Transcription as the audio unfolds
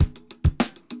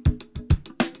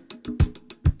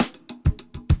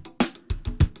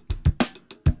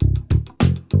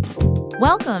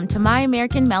Welcome to My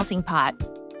American Melting Pot.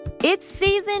 It's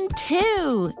season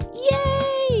 2.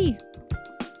 Yay!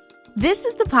 This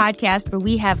is the podcast where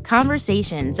we have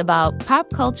conversations about pop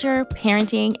culture,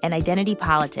 parenting, and identity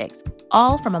politics,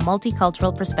 all from a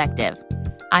multicultural perspective.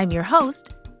 I'm your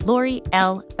host, Lori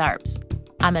L. Tharps.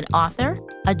 I'm an author,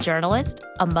 a journalist,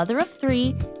 a mother of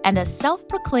 3, and a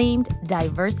self-proclaimed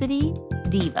diversity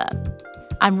diva.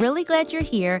 I'm really glad you're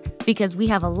here because we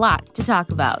have a lot to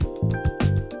talk about.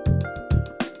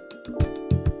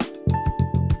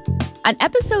 On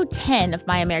episode 10 of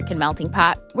My American Melting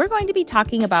Pot, we're going to be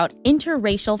talking about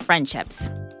interracial friendships.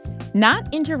 Not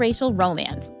interracial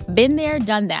romance. Been there,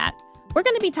 done that. We're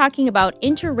going to be talking about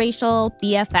interracial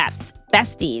BFFs,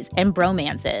 besties, and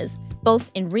bromances,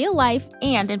 both in real life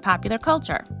and in popular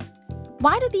culture.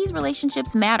 Why do these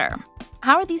relationships matter?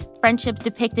 How are these friendships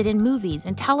depicted in movies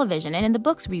and television and in the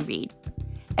books we read?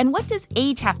 And what does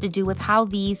age have to do with how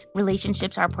these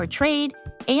relationships are portrayed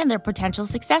and their potential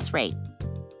success rate?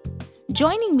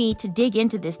 Joining me to dig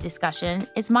into this discussion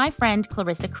is my friend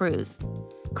Clarissa Cruz.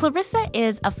 Clarissa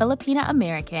is a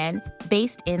Filipina-American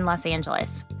based in Los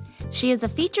Angeles. She is a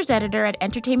features editor at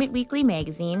Entertainment Weekly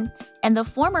magazine and the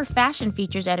former fashion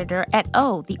features editor at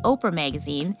O, the Oprah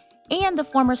magazine, and the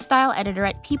former style editor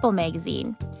at People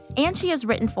magazine. And she has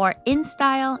written for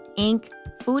InStyle, Inc.,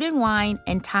 Food and Wine,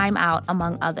 and Time Out,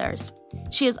 among others.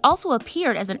 She has also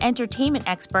appeared as an entertainment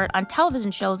expert on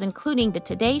television shows including The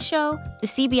Today Show, the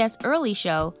CBS Early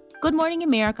Show, Good Morning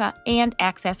America, and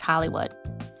Access Hollywood.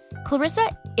 Clarissa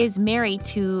is married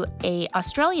to an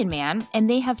Australian man, and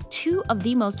they have 2 of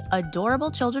the most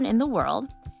adorable children in the world.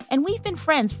 And we've been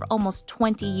friends for almost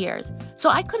 20 years, so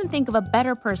I couldn't think of a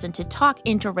better person to talk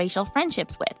interracial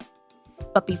friendships with.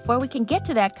 But before we can get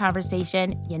to that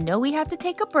conversation, you know we have to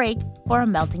take a break for a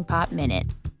Melting Pot Minute.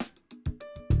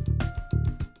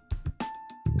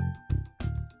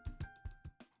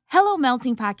 Hello,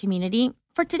 Melting Pot community.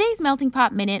 For today's Melting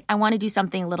Pot Minute, I want to do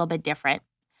something a little bit different.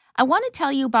 I want to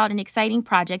tell you about an exciting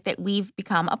project that we've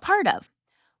become a part of.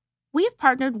 We have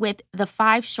partnered with the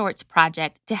 5 Shorts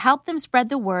Project to help them spread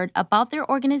the word about their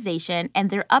organization and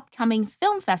their upcoming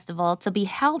film festival to be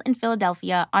held in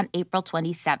Philadelphia on April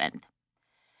 27th.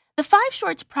 The 5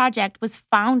 Shorts Project was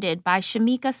founded by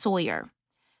Shamika Sawyer.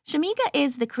 Shamika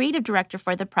is the creative director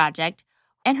for the project,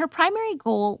 and her primary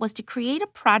goal was to create a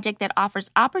project that offers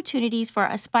opportunities for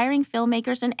aspiring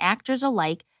filmmakers and actors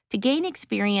alike to gain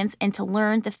experience and to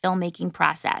learn the filmmaking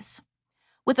process.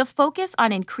 With a focus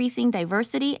on increasing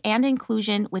diversity and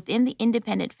inclusion within the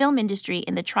independent film industry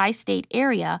in the tri-state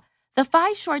area, the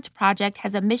 5 Shorts Project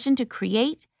has a mission to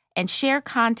create and share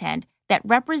content that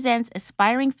represents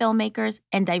aspiring filmmakers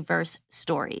and diverse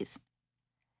stories.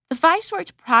 The 5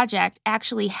 Shorts Project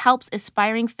actually helps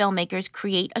aspiring filmmakers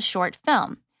create a short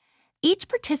film. Each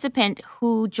participant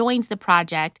who joins the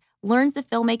project learns the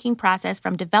filmmaking process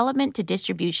from development to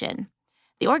distribution.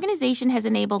 The organization has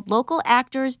enabled local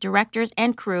actors, directors,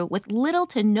 and crew with little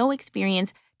to no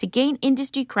experience to gain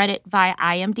industry credit via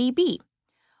IMDb.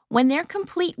 When they're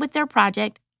complete with their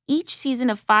project, each season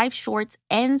of 5 Shorts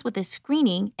ends with a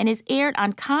screening and is aired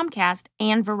on Comcast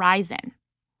and Verizon.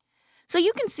 So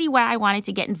you can see why I wanted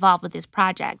to get involved with this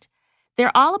project.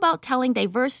 They're all about telling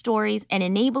diverse stories and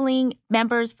enabling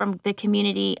members from the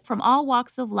community from all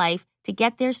walks of life to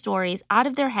get their stories out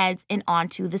of their heads and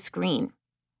onto the screen.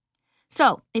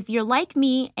 So if you're like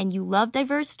me and you love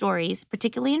diverse stories,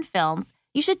 particularly in films,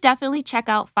 you should definitely check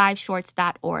out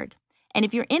 5shorts.org. And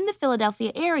if you're in the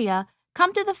Philadelphia area,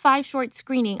 come to the 5 Shorts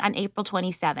screening on April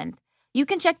 27th. You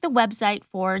can check the website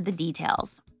for the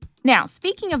details. Now,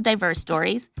 speaking of diverse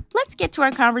stories, let's get to our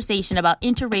conversation about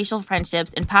interracial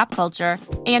friendships in pop culture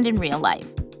and in real life.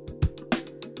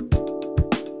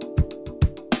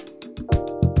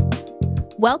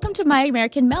 Welcome to My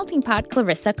American Melting Pot,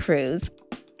 Clarissa Cruz.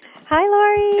 Hi,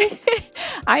 Lori.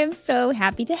 I am so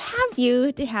happy to have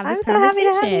you to have this conversation.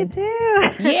 I'm so happy to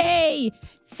have you, too. Yay!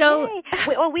 So,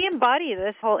 Yay. We embody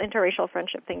this whole interracial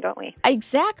friendship thing, don't we?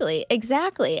 Exactly.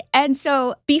 And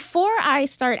so before I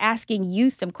start asking you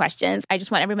some questions, I just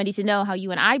want everybody to know how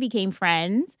you and I became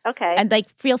friends. Okay. And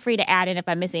feel free to add in if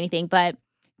I'm missing anything. But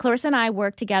Clarissa and I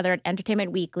worked together at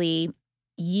Entertainment Weekly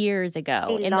years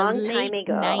ago in the late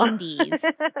 90s.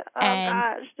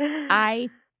 Gosh. I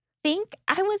think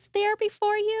I was there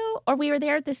before you, or we got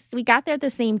there at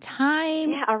the same time.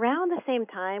 Yeah, around the same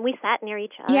time. We sat near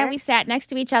each other. Yeah, we sat next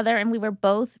to each other, and we were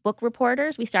both book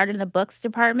reporters. We started in the books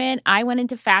department. I went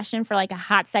into fashion for like a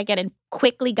hot second and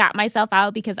quickly got myself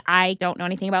out because I don't know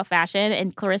anything about fashion,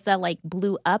 and Clarissa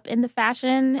blew up in the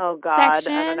fashion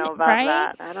section. I don't know about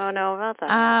that. I don't know about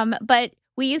that. But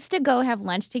We used to go have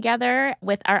lunch together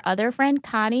with our other friend,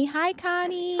 Connie. Hi,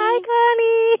 Connie. Hi,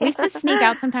 Connie. We used to sneak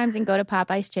out sometimes and go to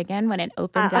Popeye's Chicken when it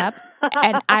opened up.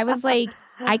 And I was like,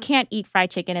 I can't eat fried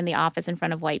chicken in the office in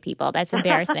front of white people. That's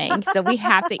embarrassing. So we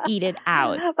have to eat it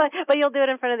out. But you'll do it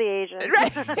in front of the Asians.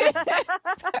 Right.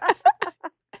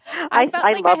 I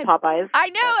love Popeyes. I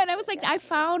know. And I was like, I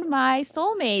found my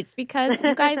soulmates because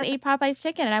you guys ate Popeye's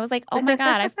chicken. And I was like, oh my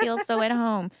God, I feel so at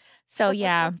home. So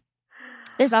yeah,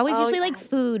 there's always usually like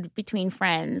food between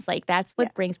friends. Like that's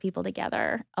what brings people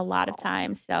together a lot of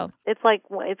times. So it's like,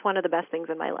 it's one of the best things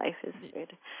in my life is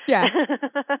food. Yeah.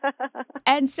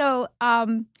 And so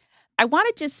I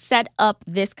want to just set up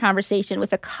this conversation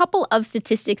with a couple of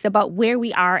statistics about where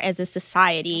we are as a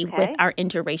society with our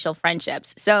interracial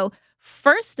friendships. So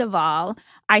first of all,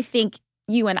 I think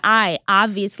you and I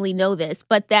obviously know this,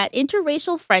 but that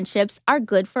interracial friendships are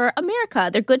good for America.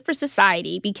 They're good for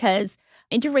society because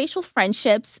interracial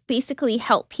friendships basically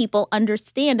help people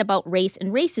understand about race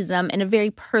and racism in a very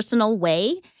personal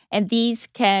way. And these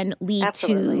can lead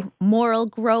to moral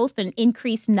growth and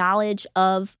increased knowledge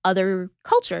of other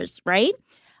cultures, right?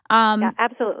 Yeah,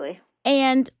 absolutely.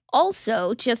 And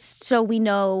also, just so we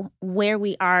know where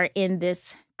we are in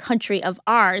this country of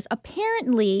ours,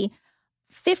 apparently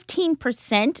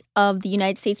 15% of the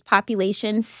United States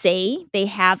population say they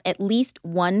have at least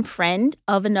one friend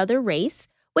of another race,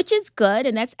 which is good.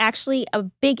 And that's actually a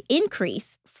big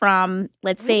increase from,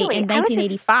 let's say, in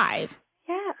 1985.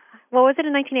 Yeah. What was it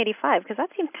in 1985? Because that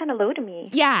seems kind of low to me.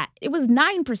 Yeah, it was 9%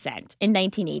 in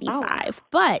 1985. Oh.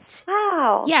 But,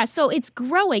 yeah, so it's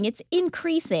growing, it's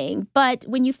increasing. But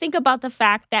when you think about the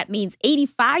fact that means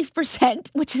 85%,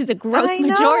 which is a gross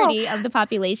majority of the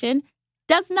population,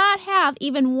 does not have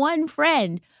even one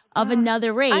friend of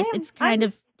another race. It's kind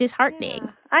of disheartening.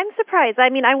 Yeah. I'm surprised. I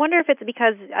mean, I wonder if it's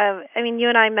because, you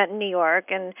and I met in New York,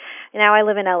 and now I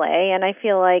live in L.A., and I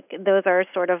feel like those are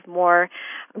sort of more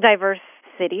diverse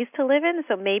cities to live in.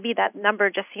 So maybe that number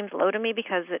just seems low to me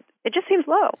because it just seems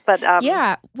low. But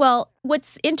yeah, well,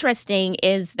 what's interesting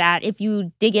is that if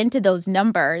you dig into those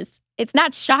numbers, it's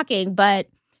not shocking, but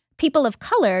people of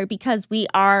color, because we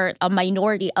are a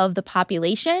minority of the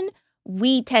population,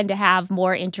 we tend to have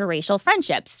more interracial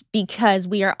friendships because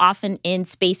we are often in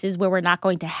spaces where we're not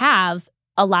going to have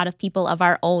a lot of people of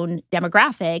our own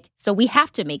demographic. So we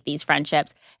have to make these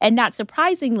friendships. And not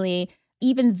surprisingly,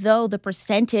 even though the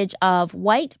percentage of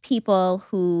white people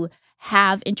who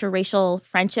have interracial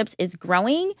friendships is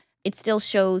growing, it still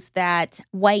shows that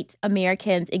white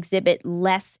Americans exhibit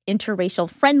less interracial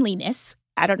friendliness.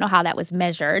 I don't know how that was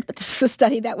measured, but this is a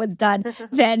study that was done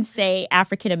than, say,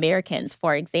 African Americans,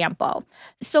 for example.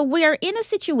 So we're in a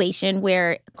situation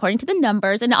where, according to the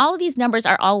numbers, and all of these numbers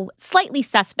are all slightly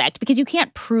suspect because you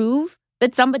can't prove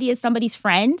that somebody is somebody's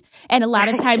friend. And a lot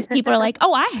of times people are like,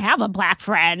 oh, I have a black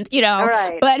friend,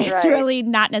 but it's really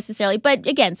not necessarily. But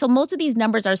again, so most of these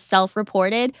numbers are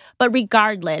self-reported, but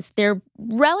regardless, they're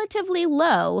relatively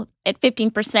low at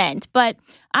 15%. But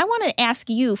I want to ask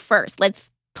you first, let's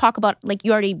talk about, like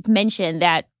you already mentioned,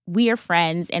 that we are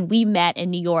friends and we met in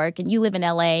New York and you live in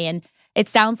LA. And it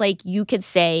sounds like you could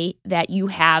say that you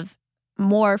have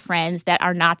more friends that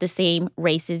are not the same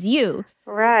race as you.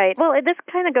 Right. Well, this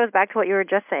kind of goes back to what you were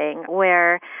just saying,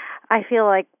 where I feel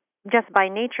like just by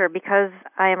nature, because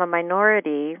I am a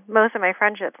minority, most of my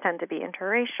friendships tend to be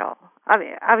interracial.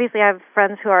 Obviously, I have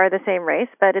friends who are the same race,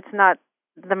 but it's not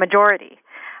the majority.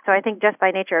 So I think just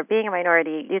by nature of being a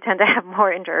minority, you tend to have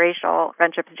more interracial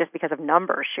friendships just because of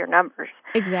numbers, sheer numbers.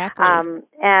 Exactly.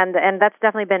 And that's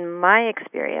definitely been my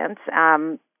experience.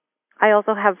 I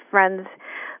also have friends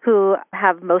who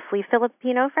have mostly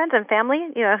Filipino friends and family,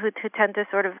 who tend to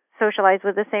sort of socialize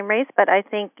with the same race. But I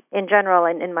think in general,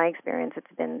 and in my experience, it's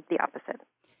been the opposite.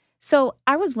 So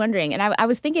I was wondering, and I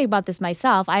was thinking about this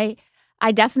myself. I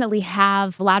definitely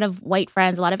have a lot of white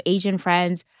friends, a lot of Asian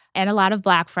friends, and a lot of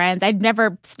black friends. I'd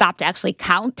never stopped to actually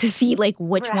count to see like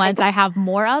which ones I have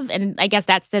more of. And I guess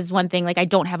that says one thing, like I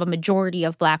don't have a majority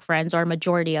of black friends or a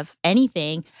majority of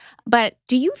anything. But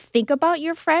do you think about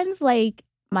your friends like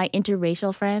my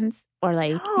interracial friends? Or do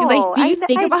you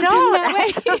think about them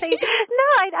that way?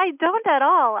 No, I don't at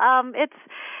all.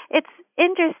 It's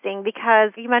interesting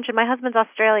because you mentioned my husband's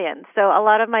Australian. So a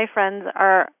lot of my friends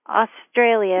are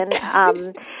Australian.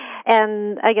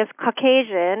 And I guess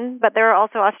Caucasian, but there are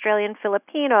also Australian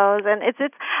Filipinos, and it's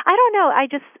I don't know,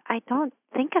 I don't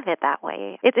think of it that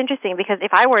way. It's interesting because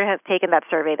if I were to have taken that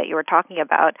survey that you were talking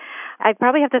about, I'd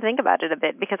probably have to think about it a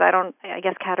bit because I don't,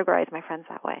 categorize my friends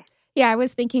that way. Yeah, I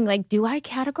was thinking, do I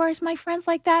categorize my friends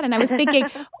like that? And I was thinking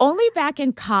only back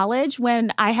in college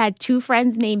when I had two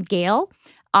friends named Gail.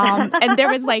 And there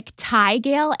was like Thai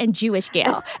Gale and Jewish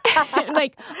Gale.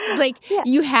 like Yeah.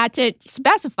 you had to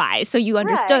specify so you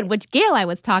understood Right. which Gale I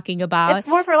was talking about. It's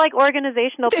more for like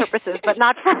organizational purposes, but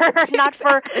not for not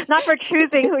for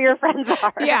choosing who your friends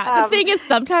are. Yeah. The thing is,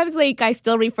 sometimes like I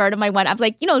still refer to my one. I'm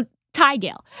like, Thai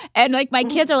Gale. And like my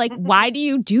kids are like, why do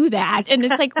you do that? And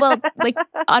it's like, well, like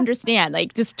understand,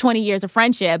 like this 20 years of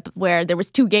friendship where there was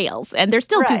two Gales and there's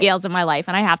still two Right. Gales in my life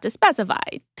and I have to specify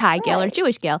Thai Gale or Right.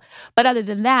 Jewish Gale. But other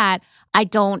than that, I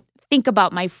don't think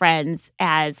about my friends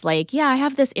as like, yeah, I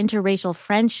have this interracial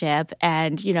friendship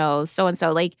and,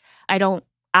 so-and-so. Like I don't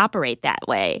operate that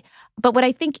way. But what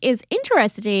I think is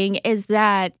interesting is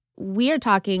that we are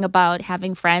talking about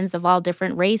having friends of all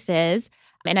different races.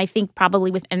 And I think probably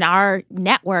within our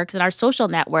networks and our social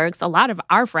networks, a lot of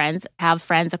our friends have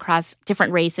friends across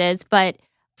different races. But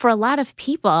for a lot of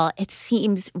people, it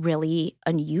seems really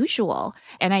unusual.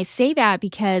 And I say that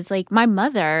because, like, my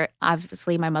mother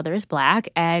is Black,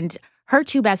 and her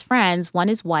two best friends, one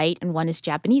is white and one is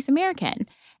Japanese American.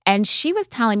 And she was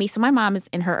telling me, so my mom is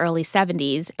in her early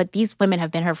 70s, but these women have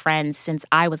been her friends since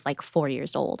I was like 4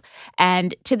 years old.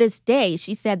 And to this day,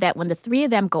 she said that when the three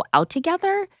of them go out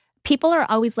together, people are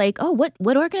always like, oh,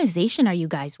 what organization are you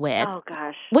guys with? Oh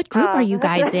gosh. What group are you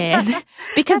guys in?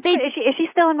 Because is she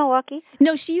still in Milwaukee?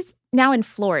 No, she's now in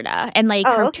Florida. And like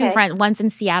her two okay. friends, one's in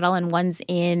Seattle and one's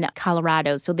in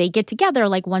Colorado. So they get together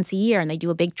like once a year and they do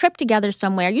a big trip together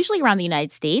somewhere, usually around the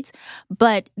United States.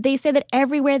 But they say that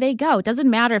everywhere they go, it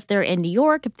doesn't matter if they're in New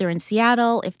York, if they're in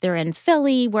Seattle, if they're in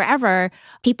Philly, wherever,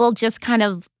 people just kind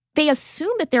of they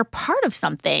assume that they're part of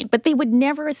something, but they would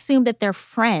never assume that they're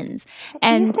friends.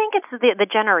 And do you think it's the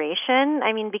generation?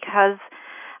 I mean, because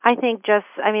I think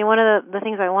one of the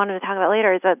things I wanted to talk about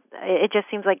later is that it just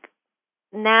seems like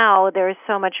now there's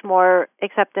so much more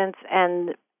acceptance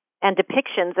and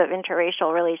depictions of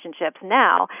interracial relationships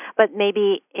now, but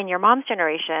maybe in your mom's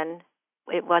generation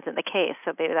it wasn't the case.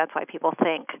 So maybe that's why people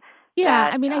think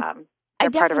that, they're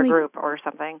part of a group or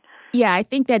something. Yeah, I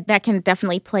think that can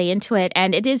definitely play into it.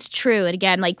 And it is true. And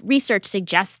again, like research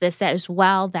suggests this as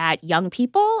well, that young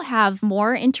people have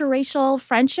more interracial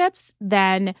friendships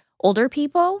than older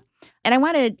people. And I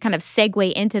want to kind of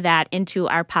segue into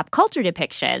our pop culture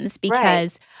depictions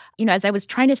because, as I was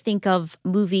trying to think of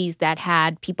movies that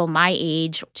had people my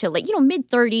age to like,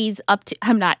 mid-30s up to,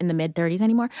 I'm not in the mid-30s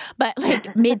anymore, but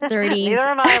like mid-30s. Neither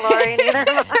am I, Lori, neither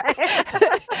am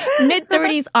I.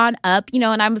 Mid-30s on up,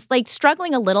 and I was like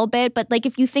struggling a little bit. But like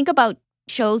if you think about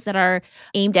shows that are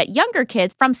aimed at younger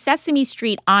kids from Sesame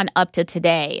Street on up to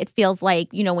today, it feels like,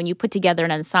 when you put together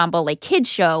an ensemble like kids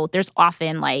show, there's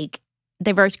often like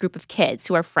diverse group of kids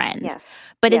who are friends. Yes.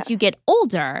 But as you get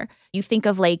older, you think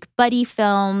of like buddy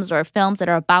films or films that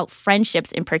are about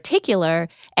friendships in particular,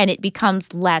 and it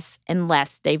becomes less and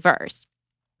less diverse.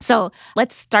 So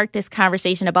let's start this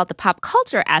conversation about the pop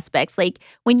culture aspects. Like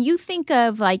when you think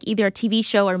of like either a TV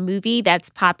show or movie that's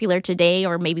popular today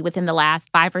or maybe within the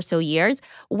last 5 or so years,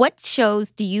 what shows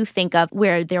do you think of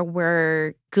where there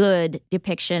were good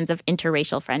depictions of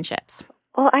interracial friendships?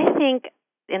 Well, I think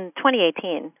in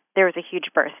 2018, there was a huge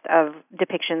burst of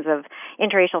depictions of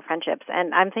interracial friendships.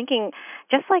 And I'm thinking,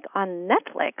 just like on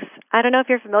Netflix, I don't know if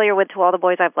you're familiar with To All the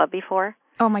Boys I've Loved Before.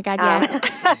 Oh my God, yes.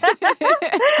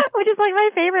 Which is like my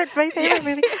favorite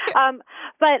movie.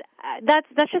 But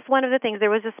that's just one of the things. There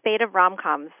was a spate of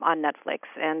rom-coms on Netflix,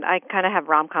 and I kind of have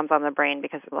rom-coms on the brain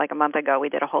because like a month ago we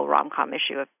did a whole rom-com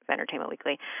issue of Entertainment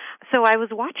Weekly. So I was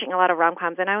watching a lot of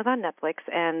rom-coms, and I was on Netflix,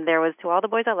 and there was To All the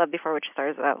Boys I Loved Before, which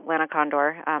stars Lana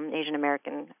Condor,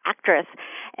 Asian-American actress,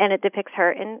 and it depicts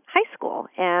her in high school.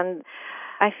 And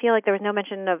I feel like there was no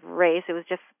mention of race. It was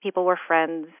just people were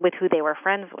friends with who they were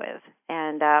friends with.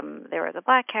 And there was a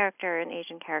Black character, an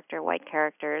Asian character, white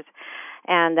characters.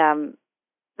 And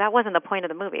that wasn't the point of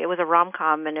the movie. It was a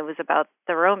rom-com, and it was about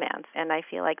the romance. And I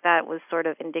feel like that was sort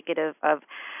of indicative of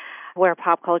where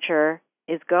pop culture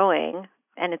is going,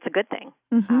 and it's a good thing.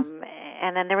 Mm-hmm.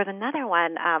 And then there was another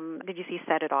one. Did you see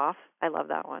Set It Off? I love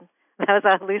that one. That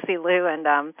was Lucy Liu and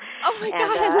oh my God,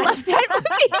 I love that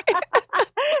movie.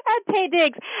 and Taye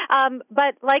Diggs.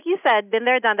 But like you said, been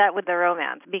there, done that with the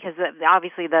romance, because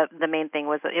obviously the main thing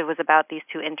was it was about these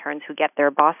two interns who get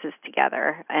their bosses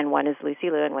together, and one is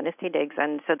Lucy Liu and one is Taye Diggs,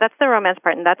 and so that's the romance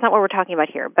part, and that's not what we're talking about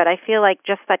here. But I feel like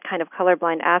just that kind of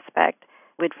colorblind aspect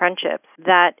with friendships,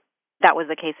 that was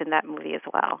the case in that movie as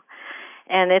well.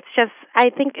 And it's just, I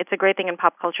think it's a great thing in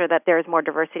pop culture that there is more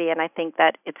diversity, and I think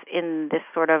that it's in this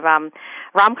sort of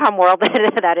rom-com world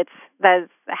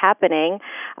that's happening,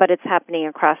 but it's happening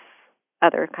across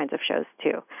other kinds of shows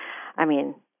too. I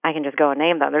mean, I can just go and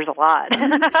name them. There's a lot.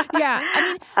 Yeah,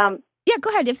 I mean, Yeah, go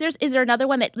ahead. Is there another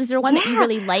one is there one that you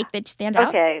really like that stands out?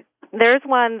 Okay. There's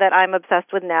one that I'm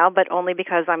obsessed with now, but only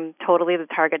because I'm totally the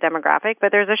target demographic.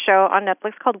 But there's a show on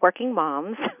Netflix called Working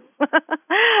Moms.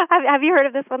 Have you heard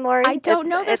of this one, Lori? I don't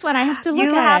know this one. I have to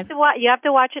look at it. You have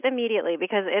to watch it immediately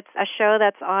because it's a show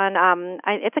that's on.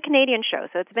 It's a Canadian show,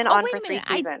 so it's been on for 3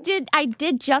 seasons. I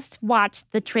did just watch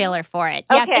the trailer for it.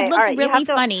 Yes, okay, it looks right. really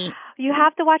funny. You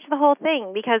have to watch the whole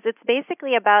thing because it's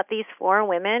basically about these 4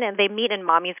 women, and they meet in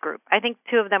Mommy's group. I think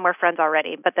 2 of them were friends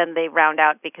already, but then they round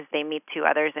out because they meet 2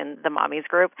 others in the Mommy's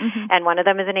group. Mm-hmm. And one of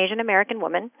them is an Asian American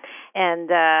woman, and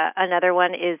another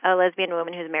one is a lesbian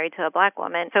woman who's married to a black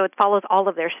woman. So it follows all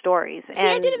of their stories. See,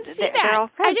 I didn't see that.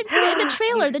 I didn't see that in the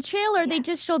trailer. The trailer, they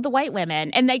just showed the white women,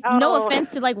 and no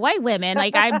offense to white women,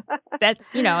 that's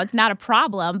it's not a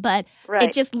problem, but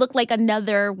It just looked like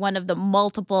another one of the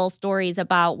multiple stories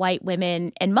about white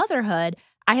women and motherhood.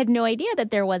 I had no idea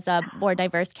that there was a more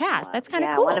diverse cast. That's kind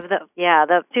of cool.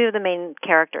 The 2 of the main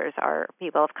characters are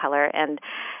people of color, and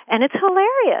it's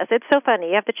hilarious. It's so funny.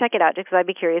 You have to check it out because I'd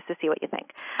be curious to see what you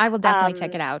think. I will definitely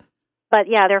check it out. But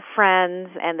yeah, they're friends,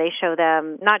 and they show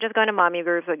them not just going to mommy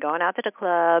groups, but going out to the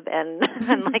club and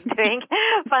doing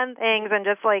fun things, and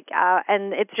just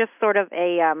and it's just sort of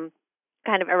a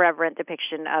kind of irreverent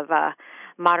depiction of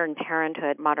modern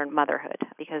parenthood, modern motherhood,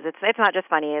 because it's not just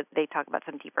funny. They talk about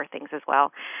some deeper things as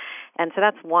well. And so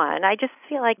that's one. I just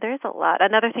feel like there's a lot.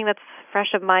 Another thing that's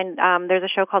fresh of mind, there's a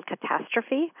show called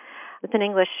Catastrophe. It's an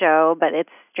English show, but it's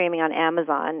streaming on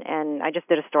Amazon, and I just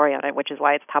did a story on it, which is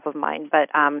why it's top of mind. But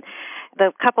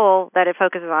the couple that it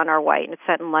focuses on are white, and it's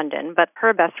set in London. But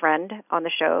her best friend on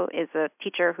the show is a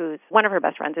teacher one of her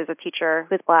best friends is a teacher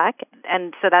who's black.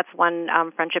 And so that's one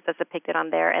friendship that's depicted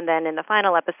on there. And then in the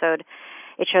final episode,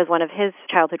 it shows one of his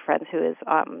childhood friends who is,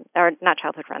 or not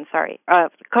childhood friends, sorry,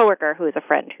 coworker who is a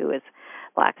friend who is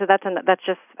black. So that's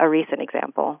just a recent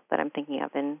example that I'm thinking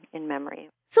of in memory.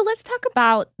 So let's talk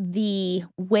about the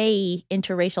way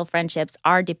interracial friendships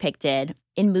are depicted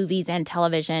in movies and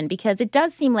television, because it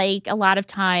does seem like a lot of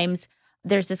times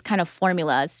there's this kind of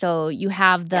formula. So you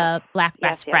have the black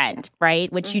best friend,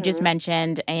 right? Which you just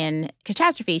mentioned in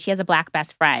Catastrophe. She has a black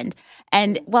best friend.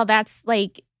 And while that's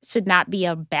should not be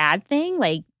a bad thing,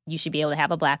 you should be able to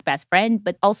have a black best friend,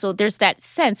 but also there's that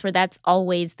sense where that's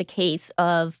always the case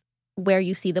of where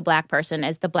you see the black person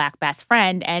as the black best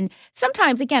friend. And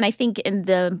sometimes, again, I think in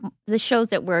the shows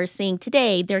that we're seeing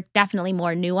today, they're definitely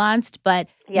more nuanced, but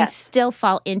you still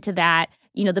fall into that,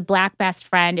 the black best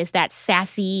friend is that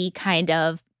sassy kind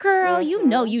of girl, you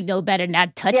know better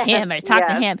not touch him or talk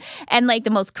to him. And the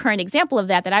most current example of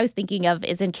that I was thinking of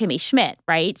is in Kimmy Schmidt,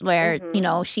 right? Where,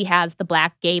 she has the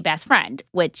black gay best friend,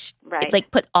 which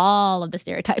put all of the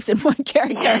stereotypes in one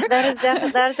character. Yeah,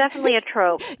 that is definitely a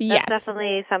trope. That's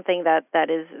definitely something that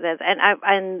is,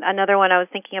 and another one I was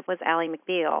thinking of was Ally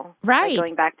McBeal. Right.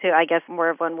 Going back to, I guess, more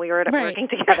of when we were working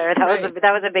together.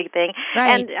 That was a big thing.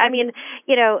 Right. And I mean,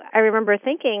 I remember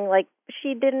thinking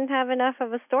she didn't have enough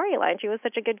of a storyline. She was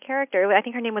such a good character. I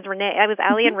think her name was Renee. I was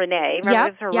Allie and Renee. Remember,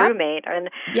 it was her roommate. And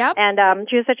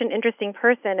she was such an interesting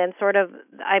person and sort of,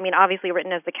 obviously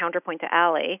written as the counterpoint to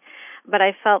Allie, but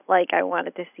I felt like I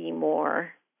wanted to see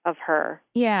more of her.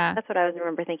 Yeah. That's what I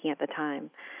remember thinking at the time.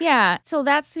 Yeah. So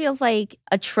that feels like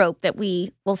a trope that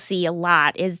we will see a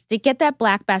lot, is to get that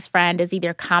black best friend as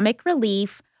either comic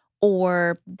relief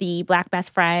or the black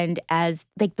best friend as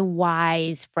the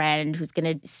wise friend who's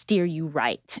going to steer you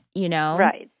right,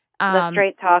 Right. The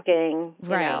straight talking,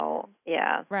 right.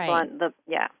 Yeah. Right. Blunt,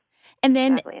 and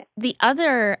then exactly. The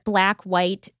other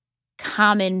black-white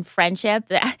common friendship,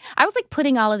 I was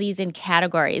putting all of these in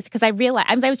categories because I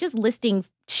realized, I was just listing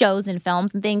shows and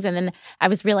films and things, and then I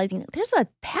was realizing there's a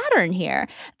pattern here.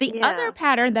 The other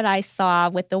pattern that I saw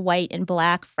with the white and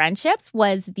black friendships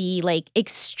was the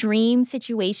extreme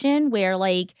situation where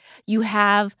you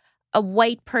have a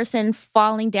white person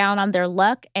falling down on their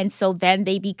luck, and so then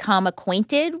they become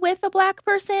acquainted with a black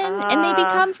person and they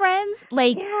become friends,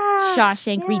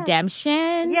 Shawshank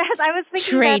Redemption. Yes, I was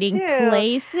thinking Trading that too.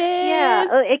 Places.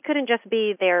 Yeah, it couldn't just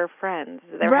be their friends.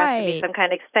 There has to be some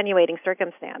kind of extenuating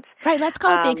circumstance. Right, let's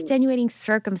call it the extenuating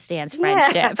circumstance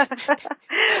friendship.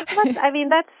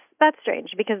 That's strange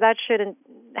because that shouldn't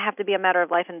have to be a matter of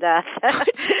life and death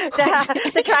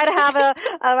to try to have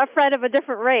a friend of a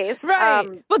different race.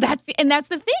 Right. Well, that's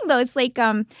the thing though. It's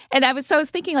and I was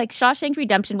thinking Shawshank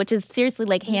Redemption, which is seriously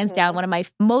hands down one of my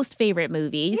most favorite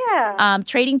movies. Yeah.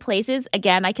 Trading Places,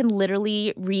 again, I can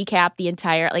literally recap the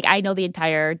entire I know the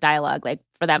entire dialogue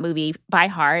for that movie by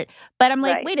heart. But I'm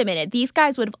like, Right. wait a minute. These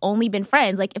guys would have only been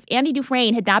friends. Like, if Andy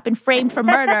Dufresne had not been framed for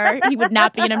murder, he would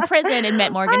not be in prison and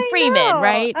met Morgan Freeman,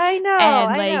 right? I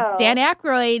And like know. Dan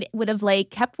Aykroyd would have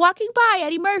like kept walking by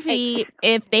Eddie Murphy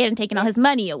if they hadn't taken all his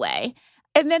money away.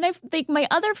 And then I think my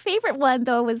other favorite one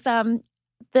though was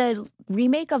the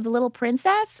remake of The Little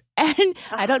Princess. And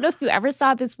I don't know if you ever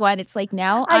saw this one. It's like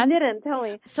now I on. didn't. Tell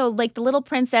me. So like The Little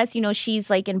Princess, you know, she's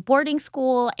like in boarding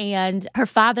school and her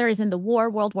father is in the war,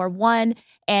 World War I,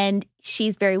 and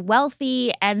she's very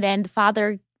wealthy. And then the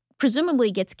father presumably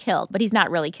gets killed, but he's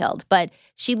not really killed. But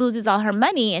she loses all her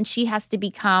money and she has to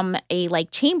become a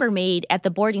like chambermaid at the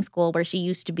boarding school where she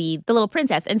used to be the little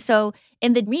princess. And so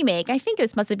in the remake, I think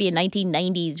this must be a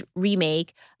 1990s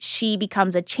remake, she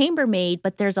becomes a chambermaid,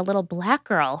 but there's a little black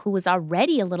girl who was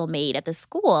already a little maid at the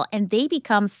school and they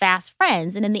become fast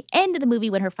friends. And in the end of the movie,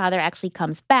 when her father actually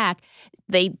comes back,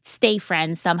 they stay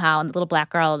friends somehow. And the little black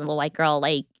girl and the little white girl,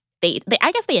 like, they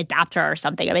I guess they adopt her or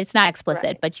something. I mean, it's not explicit,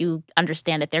 Right. but you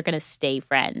understand that they're going to stay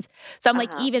friends. So I'm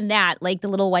like, even that, like the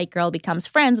little white girl becomes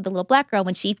friends with the little black girl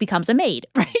when she becomes a maid,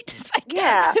 right?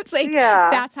 It's like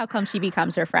that's how come she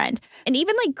becomes her friend. And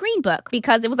even like Green Book,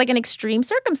 because it was like an extreme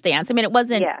circumstance. I mean, it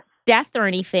wasn't death or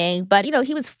anything, but you know,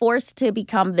 he was forced to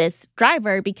become this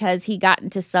driver because he got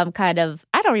into some kind of,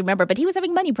 I don't remember, but he was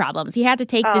having money problems. He had to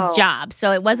take this job.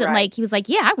 So it wasn't like he was like,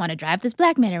 yeah, I want to drive this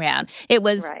black man around. It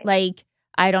was like,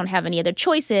 I don't have any other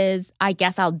choices. I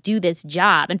guess I'll do this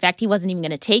job. In fact, he wasn't even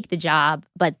going to take the job,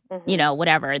 but you know,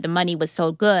 whatever. The money was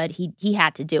so good, he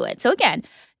had to do it. So again,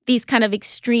 these kind of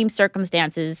extreme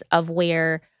circumstances of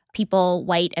where people,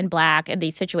 white and black, in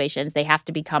these situations, they have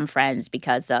to become friends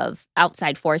because of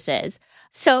outside forces.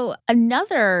 So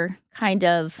another kind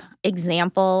of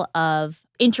example of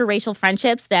interracial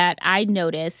friendships that I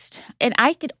noticed, and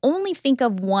I could only think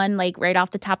of one like right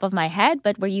off the top of my head,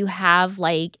 but where you have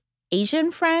like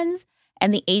Asian friends,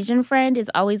 and the Asian friend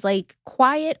is always like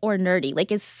quiet or nerdy.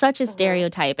 Like it's such a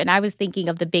stereotype. And I was thinking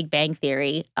of the Big Bang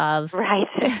Theory of right,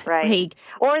 like,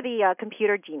 or the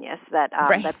computer genius that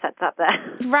that sets up that.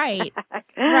 Right.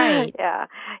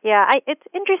 Yeah. It's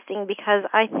interesting because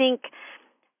I think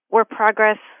where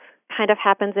progress kind of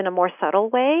happens in a more subtle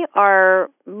way are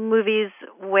movies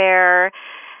where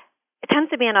it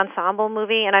tends to be an ensemble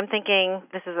movie, and I'm thinking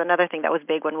this is another thing that was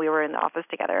big when we were in the office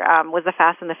together, was The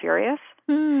Fast and the Furious,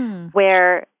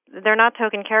 where they're not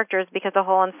token characters because the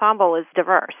whole ensemble is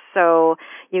diverse. So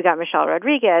you got Michelle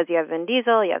Rodriguez, you have Vin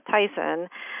Diesel, you have Tyson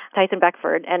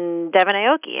Beckford, and Devin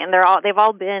Aoki, and they've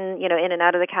all been, you know, in and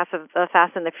out of the cast of The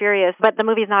Fast and the Furious. But the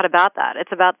movie's not about that.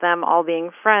 It's about them all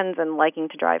being friends and liking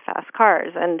to drive fast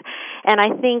cars, and I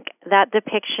think that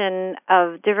depiction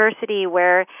of diversity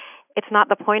where it's not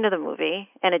the point of the movie,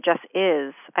 and it just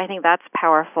is. I think that's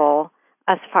powerful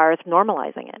as far as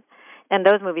normalizing it. And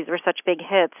those movies were such big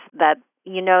hits that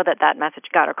you know that message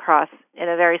got across in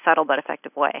a very subtle but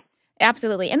effective way.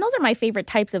 Absolutely. And those are my favorite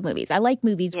types of movies. I like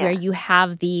movies where you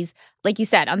have these, like you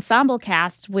said, ensemble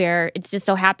casts where it just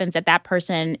so happens that that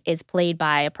person is played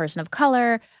by a person of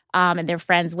color, and they're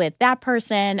friends with that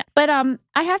person. But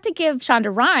I have to give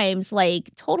Shonda Rhimes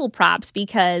like total props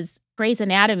because Grey's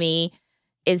Anatomy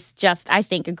is just, I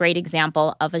think, a great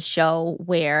example of a show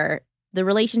where the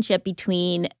relationship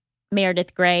between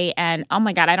Meredith Grey and, oh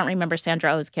my God, I don't remember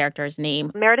Sandra Oh's character's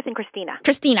name. Meredith and Christina.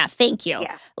 Christina, thank you.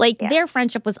 Yeah. Like, their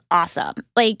friendship was awesome.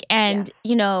 Like, and,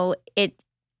 you know, it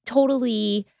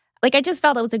totally, like, I just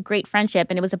felt it was a great friendship,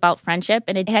 and it was about friendship,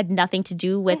 and it had nothing to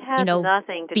do with, you know,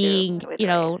 being, you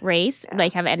know, race.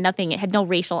 Like, it had no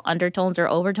racial undertones or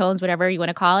overtones, whatever you want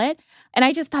to call it. And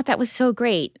I just thought that was so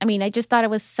great. I mean, I just thought it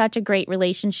was such a great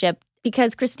relationship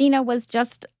because Christina was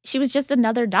just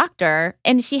another doctor,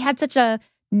 and she had such a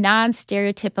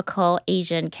non-stereotypical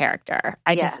Asian character.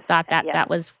 I just thought that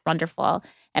was wonderful.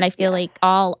 And I feel like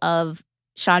all of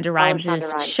Shonda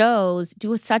Rhimes' shows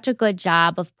do such a good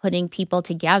job of putting people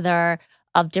together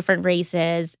of different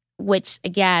races, which,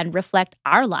 again, reflect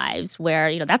our lives where,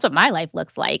 you know, that's what my life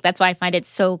looks like. That's why I find it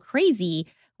so crazy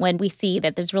when we see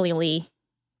that there's really only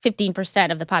 15%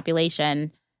 of the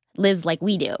population lives like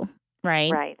we do,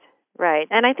 right? Right.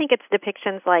 And I think it's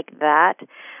depictions like that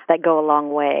go a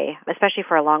long way, especially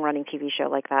for a long-running TV show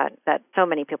like that so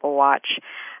many people watch.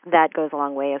 That goes a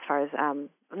long way as far as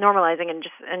normalizing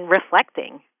and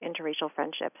reflecting interracial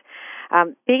friendships.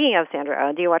 Speaking of Sandra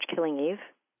Oh, do you watch Killing Eve?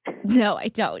 No, I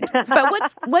don't. But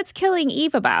what's Killing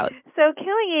Eve about? So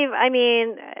Killing Eve, I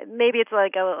mean, maybe it's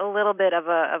like a little bit of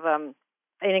an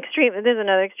extreme. There's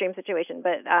another extreme situation,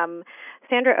 but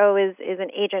Sandra Oh is an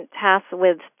agent tasked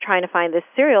with trying to find this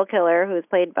serial killer who is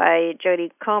played by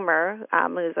Jodie Comer,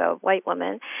 who's a white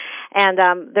woman, and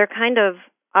they're kind of,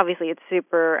 obviously it's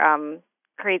super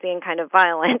crazy and kind of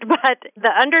violent, but the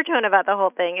undertone about the whole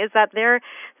thing is that they're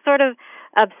sort of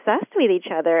obsessed with each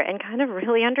other and kind of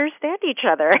really understand each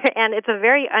other. And it's a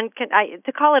very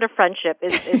to call it a friendship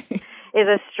is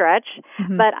a stretch,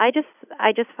 but I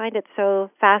just find it so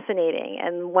fascinating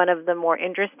and one of the more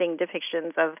interesting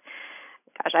depictions of,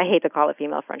 gosh, I hate to call it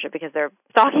female friendship because they're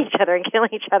stalking each other and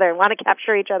killing each other and want to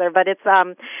capture each other, but it's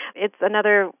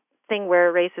another thing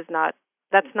where race is not.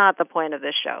 That's not the point of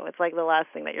this show. It's like the last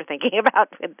thing that you're thinking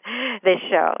about with this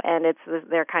show, and it's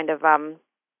their kind of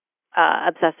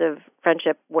obsessive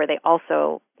friendship where they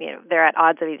also, they're at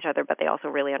odds with each other, but they also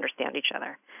really understand each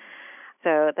other.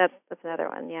 So that's another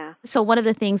one, yeah. So one of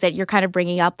the things that you're kind of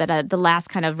bringing up that the last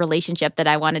kind of relationship that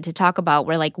I wanted to talk about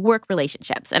were like work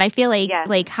relationships. And I feel like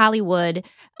like Hollywood,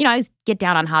 I always get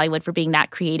down on Hollywood for being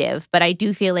not creative, but I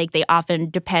do feel like they often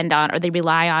depend on or they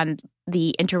rely on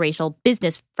the interracial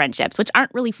business friendships, which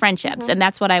aren't really friendships. And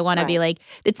that's what I want to be like.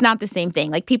 It's not the same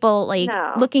thing. Like people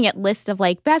looking at lists of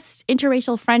like best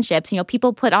interracial friendships,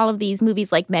 people put all of these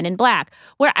movies like Men in Black,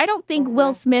 where I don't think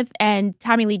Will Smith and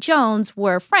Tommy Lee Jones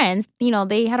were friends.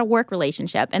 They had a work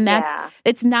relationship, and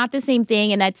it's not the same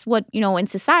thing. And that's what, in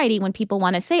society, when people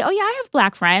want to say, oh yeah, I have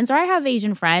Black friends or I have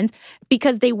Asian friends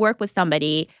because they work with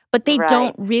somebody, but they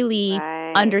don't really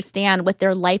understand what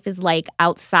their life is like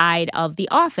outside of the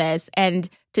office. And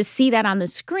to see that on the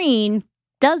screen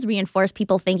does reinforce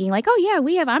people thinking like, oh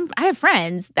yeah, I have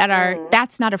friends that are,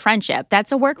 that's not a friendship.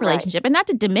 That's a work relationship. And not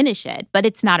to diminish it, but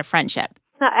it's not a friendship.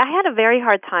 I had a very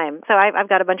hard time. So I've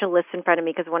got a bunch of lists in front of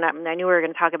me because when I knew we were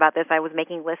going to talk about this, I was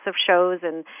making lists of shows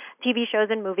and TV shows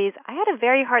and movies. I had a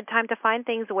very hard time to find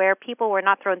things where people were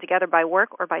not thrown together by work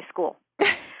or by school.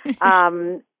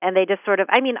 And they just sort of,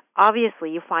 obviously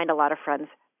you find a lot of friends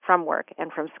from work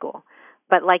and from school.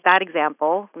 But like that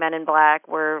example, Men in Black,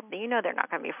 where they're not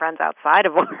going to be friends outside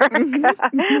of work.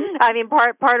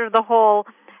 Part of the whole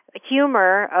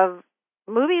humor of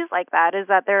movies like that is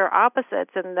that they're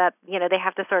opposites and that, they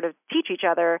have to sort of teach each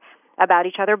other about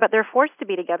each other, but they're forced to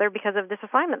be together because of this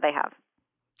assignment they have.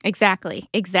 Exactly.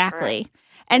 Right.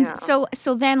 And so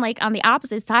then, like, on the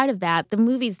opposite side of that, the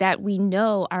movies that we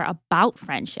know are about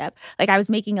friendship, like I was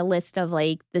making a list of,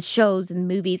 like, the shows and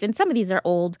movies, and some of these are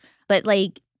old, but,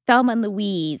 like, Thelma and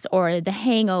Louise or The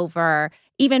Hangover,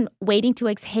 even Waiting to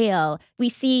Exhale, we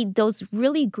see those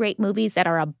really great movies that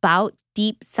are about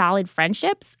deep, solid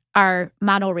friendships are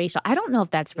monoracial. I don't know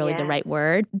if that's really the right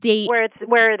word.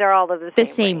 Where they're all of the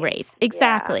same race.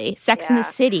 Exactly. Yeah. Sex in the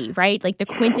City, right? Like the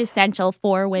quintessential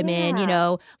for women,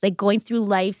 like going through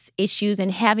life's issues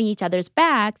and having each other's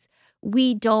backs.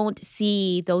 We don't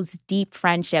see those deep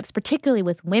friendships, particularly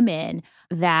with women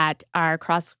that are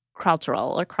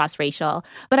cross-cultural or cross-racial.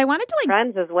 But I wanted to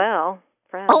friends as well.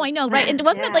 Friends. Oh, I know, right? And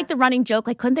wasn't it like the running joke?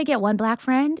 Like, couldn't they get one Black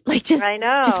friend? Like, just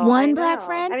one Black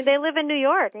friend? They live in New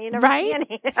York, and you never see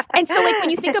any. And so, like, when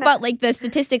you think about, like, the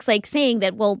statistics, like, saying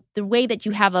that, well, the way that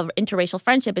you have an interracial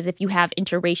friendship is if you have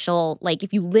interracial, like,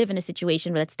 if you live in a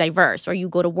situation that's diverse, or you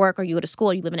go to work, or you go to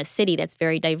school, or you live in a city that's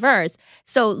very diverse.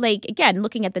 So, like, again,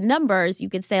 looking at the numbers, you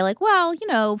could say, like, well,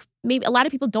 maybe a lot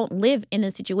of people don't live in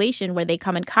a situation where they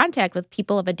come in contact with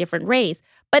people of a different race.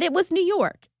 But it was New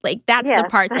York. Like, that's the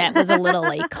part that was a little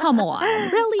like, come on,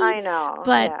 really? I know.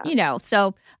 But,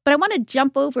 but I want to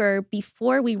jump over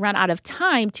before we run out of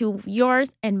time to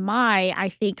yours and my, I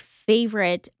think,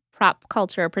 favorite pop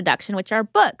culture production, which are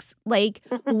books. Like,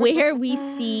 where we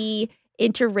see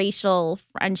interracial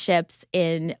friendships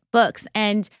in books.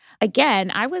 And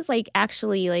again, I was like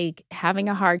actually like having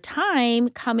a hard time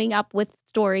coming up with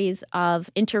stories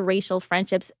of interracial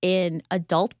friendships in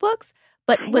adult books,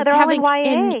 but was having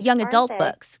in young adult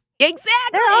books. Exactly.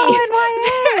 They're all in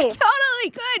YA. They're totally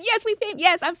good.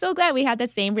 Yes, I'm so glad we had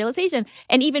that same realization.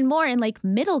 And even more in like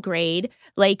middle grade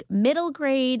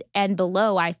and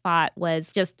below, I thought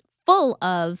was just full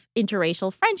of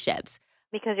interracial friendships.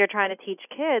 Because you're trying to teach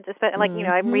kids, especially like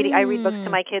I read books to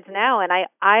my kids now, and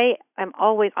I am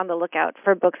always on the lookout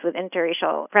for books with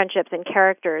interracial friendships and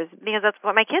characters because that's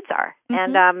what my kids are,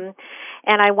 and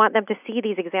I want them to see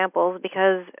these examples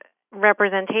because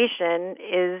representation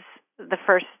is the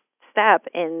first step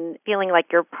in feeling like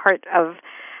you're part of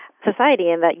society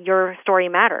and that your story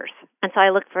matters. And so I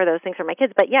look for those things for my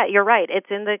kids. But yeah, you're right. It's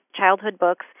in the childhood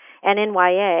books and in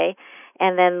YA,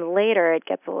 and then later it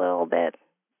gets a little bit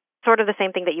sort of the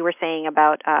same thing that you were saying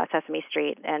about Sesame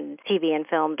Street and TV and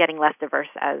film getting less diverse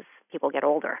as people get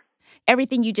older.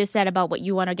 Everything you just said about what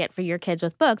you want to get for your kids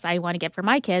with books, I want to get for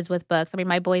my kids with books. I mean,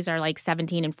 my boys are like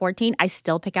 17 and 14. I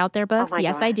still pick out their books.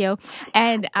 Yes, God. I do.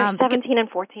 And 17 and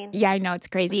 14. Yeah, I know. It's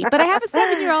crazy. But I have a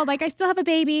 7-year-old. Like, I still have a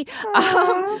baby.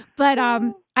 But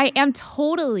I am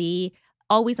totally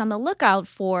always on the lookout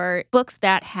for books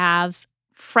that have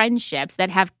friendships, that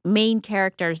have main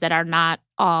characters that are not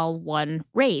all one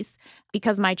race.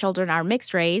 Because my children are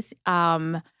mixed race,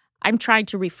 I'm trying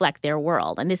to reflect their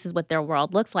world, and this is what their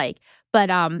world looks like. But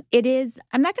it is,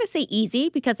 I'm not going to say easy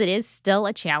because it is still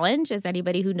a challenge. As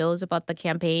anybody who knows about the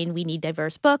campaign, We Need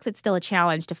Diverse Books, it's still a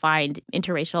challenge to find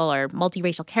interracial or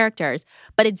multiracial characters,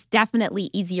 but it's definitely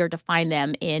easier to find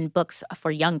them in books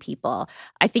for young people.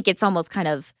 I think it's almost kind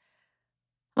of,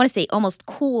 I want to say almost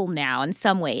cool now in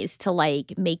some ways to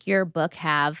like make your book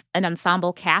have an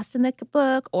ensemble cast in the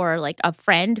book, or like a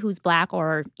friend who's Black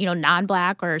or,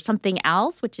 non-Black or something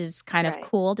else, which is kind of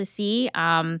cool to see.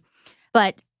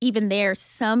 But even there,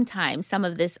 sometimes some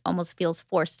of this almost feels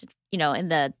forced,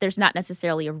 there's not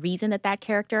necessarily a reason that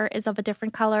character is of a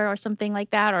different color or something like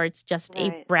that, or it's just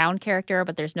a brown character,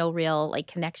 but there's no real like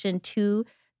connection to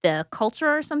the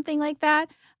culture or something like that.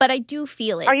 But I do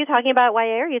feel it. Are you talking about YA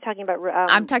or are you talking about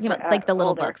I'm talking about like the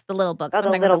little books. The little books. Oh, I'm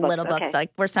talking about the little okay. books, like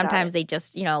where sometimes they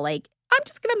just, like, I'm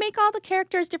just going to make all the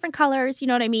characters different colors, you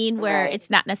know what I mean? Where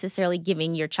it's not necessarily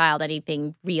giving your child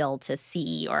anything real to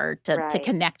see or to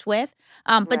connect with.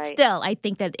 But still, I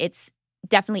think that it's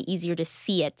definitely easier to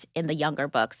see it in the younger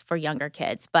books for younger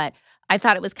kids. But I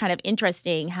thought it was kind of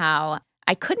interesting how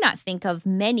I could not think of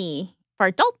many for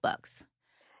adult books.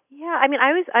 Yeah, I mean,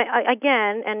 I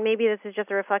again, and maybe this is just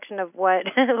a reflection of what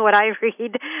what I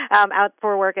read out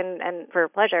for work and for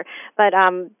pleasure, but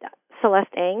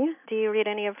Celeste Ng, do you read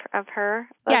any of her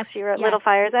books? Yes. She wrote Little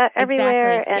Fires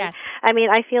Everywhere. Exactly. And yes. I mean,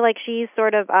 I feel like she's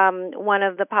sort of one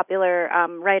of the popular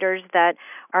writers that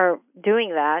are doing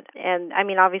that. And I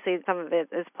mean, obviously some of it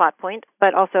is plot point,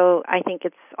 but also I think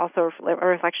it's also a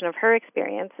reflection of her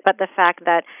experience. But the fact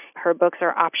that her books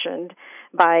are optioned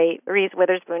by Reese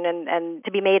Witherspoon and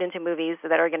to be made into movies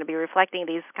that are going to be reflecting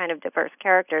these kind of diverse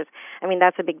characters, I mean,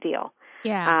 that's a big deal.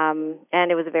 Yeah.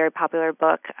 And it was a very popular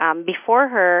book. Before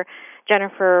her,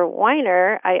 Jennifer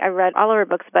Weiner, I read all of her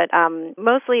books, but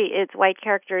mostly it's white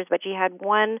characters, but she had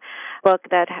one book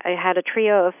that had a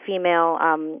trio of female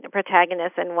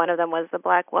protagonists, and one of them was the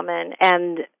Black woman,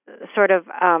 and sort of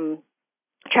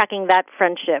tracking that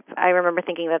friendship. I remember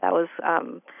thinking that was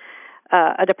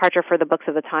a departure for the books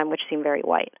of the time, which seemed very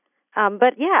white.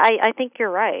 But yeah, I think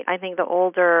you're right. I think the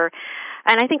older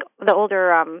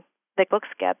the books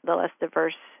get, the less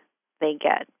diverse they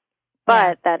get.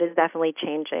 But that is definitely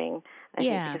changing, I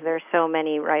think, because there are so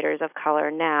many writers of color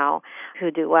now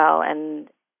who do well. And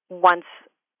once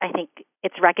I think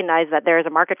it's recognized that there is a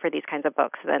market for these kinds of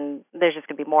books, then there's just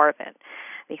going to be more of it.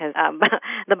 Because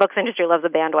the books industry loves a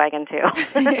bandwagon, too.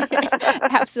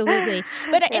 Absolutely.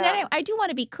 But and I do want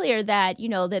to be clear that,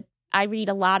 that I read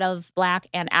a lot of Black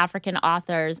and African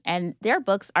authors, and their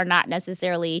books are not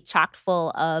necessarily chock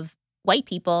full of white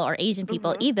people or Asian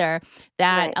people either,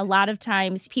 that a lot of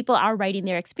times people are writing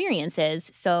their experiences.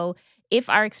 So if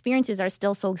our experiences are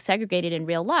still so segregated in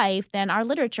real life, then our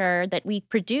literature that we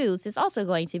produce is also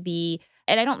going to be,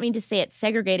 and I don't mean to say it's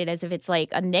segregated as if it's like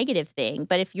a negative thing,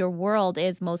 but if your world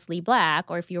is mostly Black,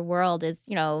 or if your world is,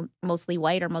 mostly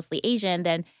white or mostly Asian,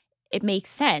 then it makes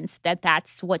sense that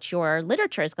that's what your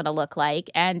literature is going to look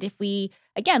like. And if we,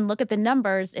 again, look at the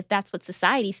numbers, if that's what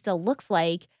society still looks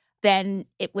like, then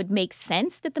it would make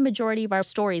sense that the majority of our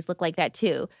stories look like that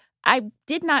too. I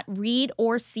did not read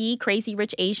or see Crazy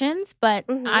Rich Asians, but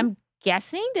I'm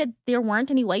guessing that there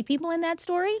weren't any white people in that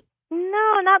story.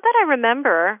 No, not that I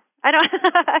remember. I don't.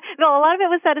 No, a lot of it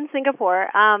was set in Singapore,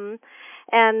 and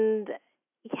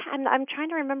I'm trying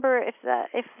to remember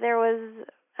if there was.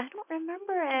 I don't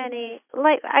remember any.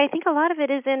 Like, I think a lot of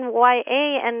it is in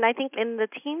YA, and I think in the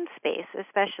teen space,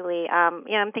 especially.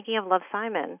 I'm thinking of Love,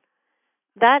 Simon.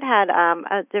 That had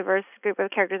a diverse group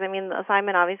of characters. I mean,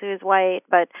 Simon obviously was white,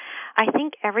 but I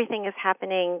think everything is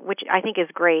happening, which I think is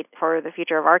great for the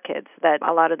future of our kids, that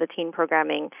a lot of the teen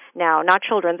programming now, not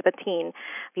children's, but teen,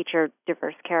 feature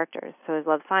diverse characters. So there's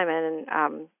Love, Simon,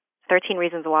 and 13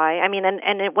 Reasons Why. I mean,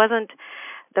 and it wasn't,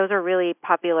 those are really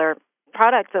popular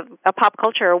products of a pop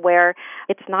culture where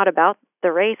it's not about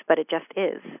the race, but it just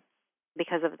is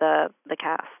because of the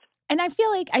cast. And I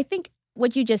think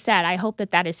what you just said, I hope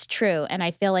that is true. And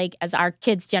I feel like as our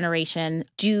kids' generation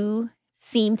do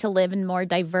seem to live in more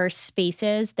diverse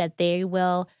spaces, that they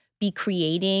will be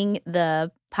creating the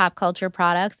pop culture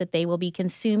products that they will be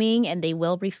consuming, and they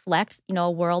will reflect, a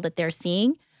world that they're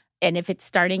seeing. And if it's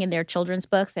starting in their children's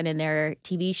books and in their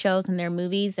TV shows and their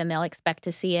movies, then they'll expect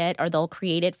to see it, or they'll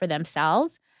create it for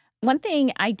themselves. One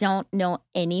thing I don't know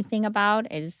anything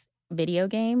about is video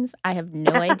games. I have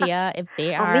no idea if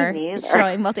they Oh, me are neither.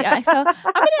 showing multi. So I'm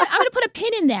gonna put a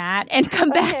pin in that and come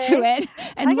back to Okay. it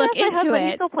and I look got my into husband. He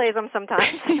it still plays them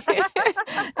sometimes.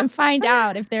 and find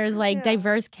out if there's like Yeah.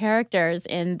 diverse characters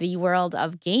in the world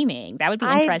of gaming. That would be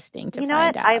I, interesting to you know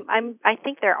what? find out. I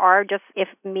think there are, just if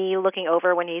me looking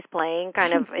over when he's playing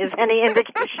kind of is any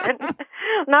indication.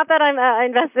 Not that I'm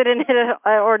invested in it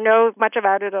or know much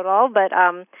about it at all, but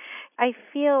I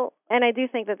feel, and I do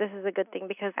think that this is a good thing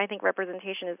because I think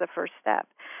representation is the first step.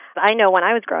 I know when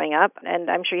I was growing up, and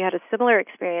I'm sure you had a similar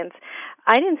experience,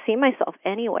 I didn't see myself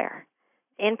anywhere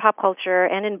in pop culture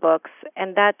and in books,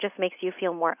 and that just makes you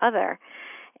feel more other.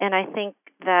 And I think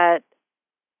that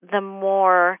the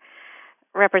more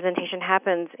representation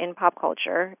happens in pop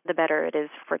culture, the better it is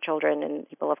for children and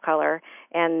people of color,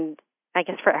 and I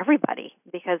guess for everybody,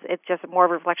 because it's just more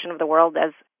of a reflection of the world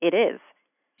as it is.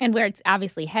 And where it's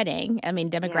obviously heading. I mean,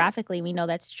 Yeah. demographically, we know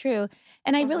that's true.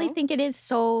 And I really Mhm. think it is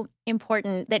so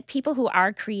important that people who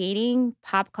are creating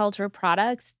pop culture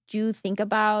products do think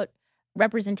about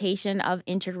representation of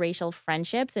interracial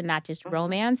friendships and not just Mhm.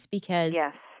 romance because,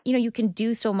 Yes. you can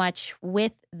do so much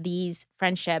with these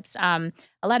friendships. A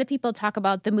lot of people talk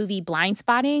about the movie Blind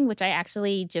Spotting, which I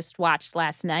actually just watched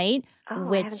last night,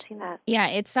 Oh, I haven't which seen that. yeah,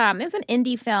 it was an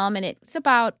indie film and it's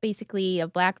about basically a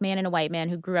black man and a white man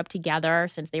who grew up together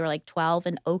since they were like 12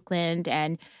 in Oakland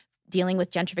and dealing with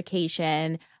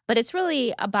gentrification. But it's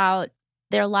really about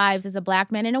their lives as a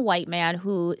black man and a white man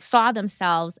who saw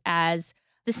themselves as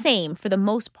the same for the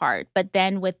most part. But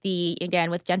then with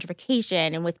with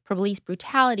gentrification and with police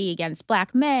brutality against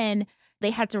black men, they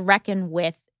had to reckon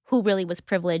with who really was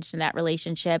privileged in that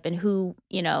relationship and who,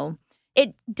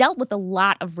 it dealt with a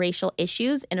lot of racial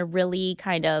issues in a really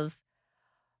kind of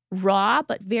raw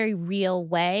but very real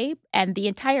way. And the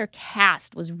entire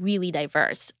cast was really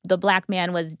diverse. The black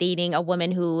man was dating a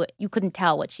woman who you couldn't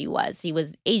tell what she was. She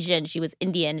was Asian, she was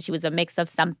Indian, she was a mix of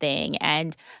something.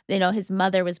 And, his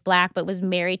mother was black but was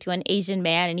married to an Asian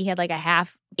man and he had like a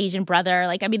half Asian brother.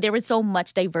 Like, I mean, there was so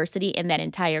much diversity in that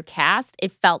entire cast.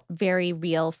 It felt very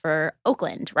real for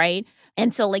Oakland, right?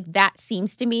 And so, like, that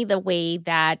seems to me the way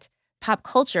that pop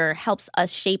culture helps us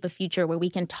shape a future where we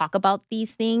can talk about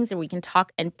these things or we can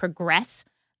talk and progress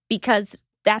because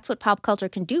that's what pop culture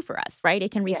can do for us, right?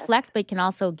 It can Yes. reflect, but it can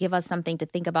also give us something to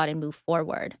think about and move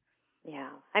forward. Yeah.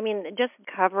 I mean, just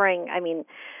covering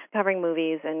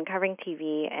movies and covering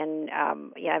TV. And,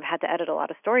 I've had to edit a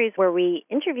lot of stories where we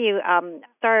interview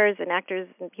stars and actors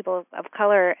and people of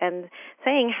color and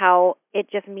saying how it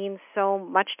just means so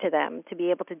much to them to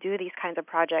be able to do these kinds of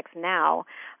projects now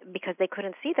because they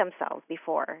couldn't see themselves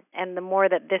before. And the more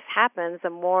that this happens, the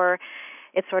more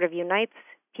it sort of unites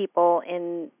people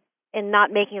in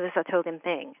not making this a token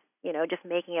thing. Just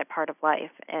making it part of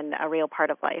life and a real part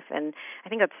of life. And I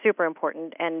think that's super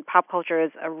important. And pop culture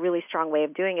is a really strong way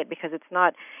of doing it because it's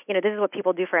not, this is what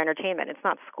people do for entertainment. It's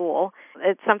not school.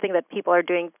 It's something that people are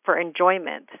doing for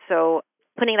enjoyment. So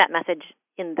putting that message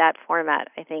in that format,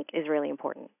 I think, is really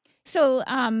important. So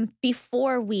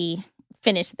before we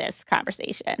finish this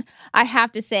conversation, I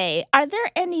have to say, are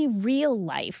there any real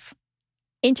life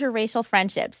interracial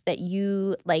friendships that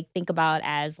you like think about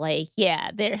as like,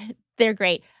 yeah, they're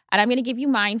great? And I'm going to give you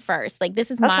mine first. Like,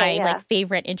 this is my like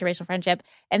favorite interracial friendship,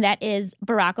 and that is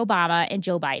Barack Obama and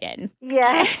Joe Biden.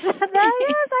 Yes, yes,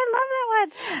 I love that one.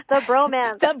 The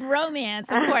bromance. The bromance,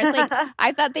 of course. Like,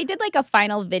 I thought they did like a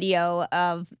final video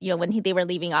of, when they were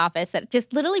leaving office that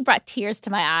just literally brought tears to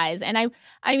my eyes. And I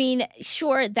mean,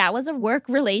 sure, that was a work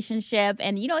relationship.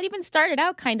 And, it even started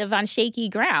out kind of on shaky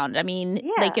ground. I mean,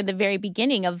 like in the very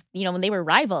beginning of, when they were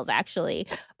rivals, actually.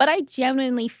 But I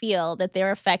genuinely feel that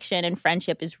their affection and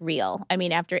friendship is real. I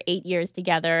mean, after 8 years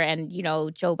together and,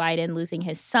 Joe Biden losing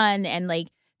his son and like,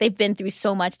 they've been through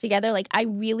so much together. Like, I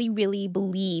really, really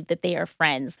believe that they are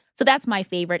friends. So that's my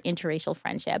favorite interracial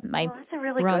friendship, my that's a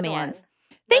really romance. Good one.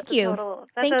 Thank you.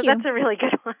 Thank you. That's a really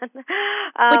good one.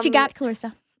 What you got,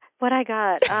 Clarissa? What I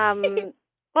got?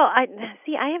 Well,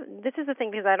 this is the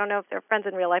thing because I don't know if they're friends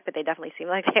in real life, but they definitely seem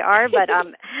like they are. But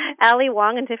Ali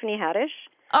Wong and Tiffany Haddish.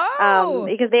 Oh,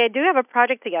 because they do have a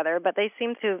project together, but they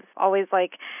seem to always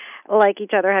like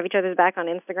each other, have each other's back on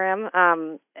Instagram.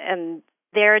 And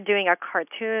they're doing a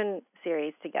cartoon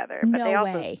series together, but they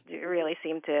also really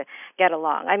seem to get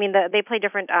along. I mean, they play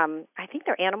different. I think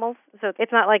they're animals, so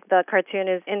it's not like the cartoon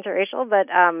is interracial, but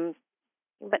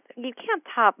you can't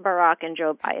top Barack and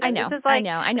Joe Biden. I know.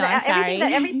 I'm sorry.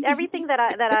 Everything that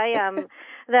I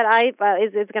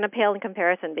is going to pale in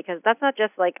comparison because that's not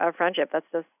just like a friendship. That's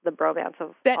just the bromance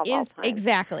of all time.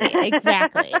 Exactly.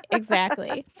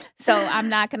 So I'm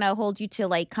not going to hold you to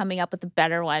like coming up with a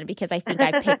better one because I think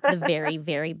I picked the very,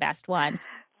 very best one.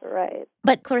 Right.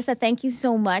 But Clarissa, thank you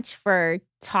so much for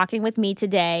talking with me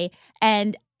today.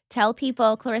 And tell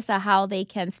people, Clarissa, how they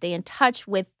can stay in touch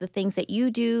with the things that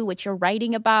you do, what you're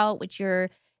writing about, what you're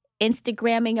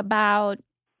Instagramming about.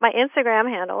 My Instagram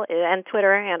handle and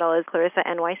Twitter handle is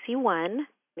ClarissaNYC1.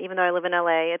 Even though I live in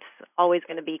LA, it's always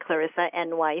going to be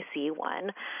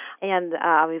ClarissaNYC1. And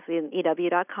obviously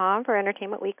EW.com for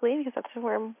Entertainment Weekly, because that's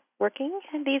where I'm working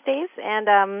these days. And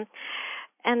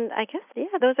I guess,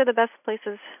 those are the best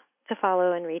places to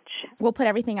follow and reach. We'll put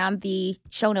everything on the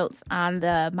show notes on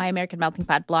the My American Melting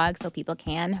Pot blog so people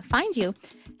can find you.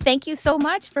 Thank you so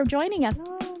much for joining us.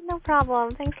 Oh, no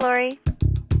problem. Thanks, Lori.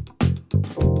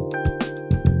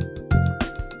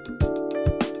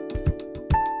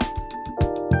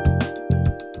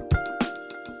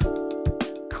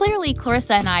 Clearly,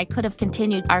 Clarissa and I could have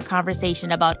continued our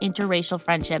conversation about interracial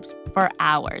friendships for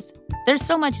hours. There's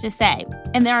so much to say,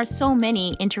 and there are so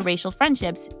many interracial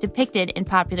friendships depicted in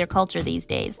popular culture these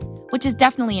days, which is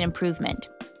definitely an improvement.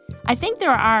 I think there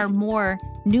are more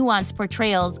nuanced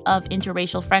portrayals of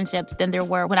interracial friendships than there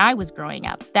were when I was growing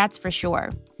up, that's for sure.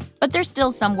 But there's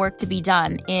still some work to be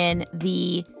done in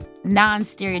the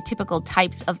non-stereotypical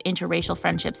types of interracial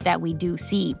friendships that we do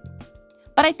see.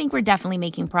 But I think we're definitely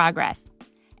making progress.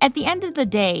 At the end of the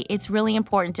day, it's really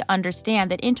important to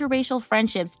understand that interracial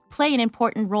friendships play an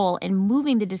important role in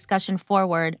moving the discussion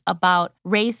forward about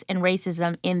race and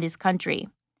racism in this country.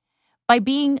 By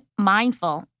being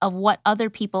mindful of what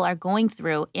other people are going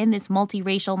through in this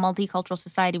multiracial, multicultural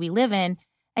society we live in,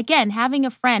 again, having a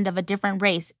friend of a different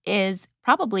race is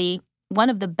probably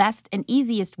one of the best and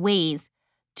easiest ways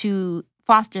to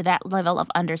foster that level of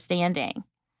understanding.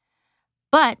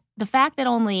 But the fact that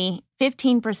only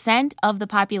 15% of the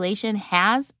population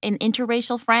has an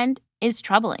interracial friend is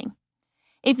troubling.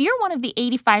 If you're one of the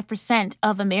 85%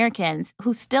 of Americans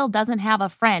who still doesn't have a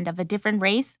friend of a different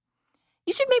race,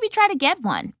 you should maybe try to get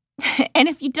one. And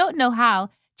if you don't know how,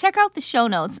 check out the show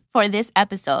notes for this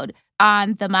episode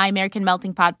on the My American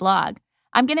Melting Pot blog.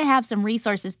 I'm going to have some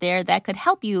resources there that could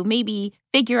help you maybe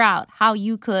figure out how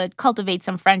you could cultivate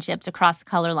some friendships across the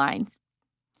color lines.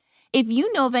 If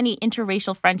you know of any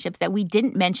interracial friendships that we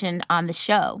didn't mention on the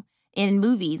show, in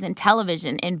movies and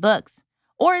television, in books,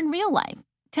 or in real life,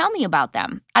 tell me about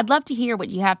them. I'd love to hear what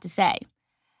you have to say.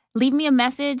 Leave me a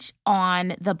message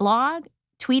on the blog,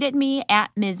 tweet at me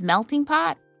at Ms. Melting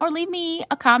Pot, or leave me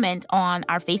a comment on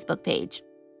our Facebook page.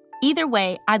 Either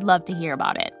way, I'd love to hear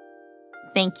about it.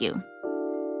 Thank you.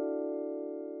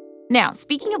 Now,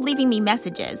 speaking of leaving me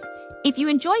messages, if you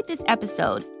enjoyed this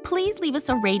episode, please leave us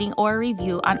a rating or a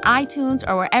review on iTunes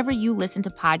or wherever you listen to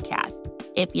podcasts.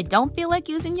 If you don't feel like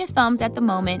using your thumbs at the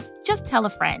moment, just tell a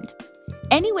friend.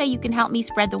 Any way you can help me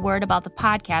spread the word about the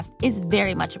podcast is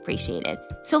very much appreciated,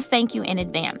 so thank you in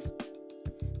advance.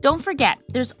 Don't forget,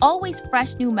 there's always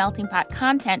fresh new Melting Pot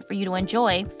content for you to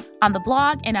enjoy on the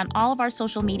blog and on all of our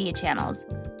social media channels.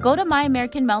 Go to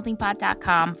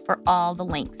myamericanmeltingpot.com for all the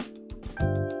links.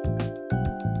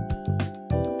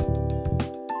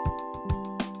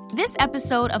 This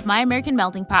episode of My American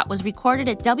Melting Pot was recorded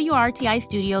at WRTI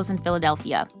Studios in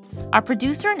Philadelphia. Our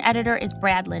producer and editor is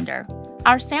Brad Linder.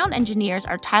 Our sound engineers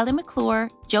are Tyler McClure,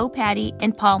 Joe Patty,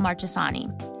 and Paul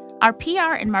Marchesani. Our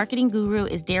PR and marketing guru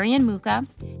is Darian Muka,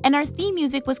 and our theme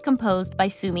music was composed by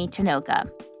Sumi Tanoka.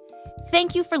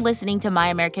 Thank you for listening to My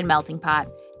American Melting Pot,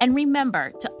 and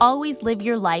remember to always live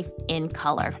your life in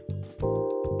color.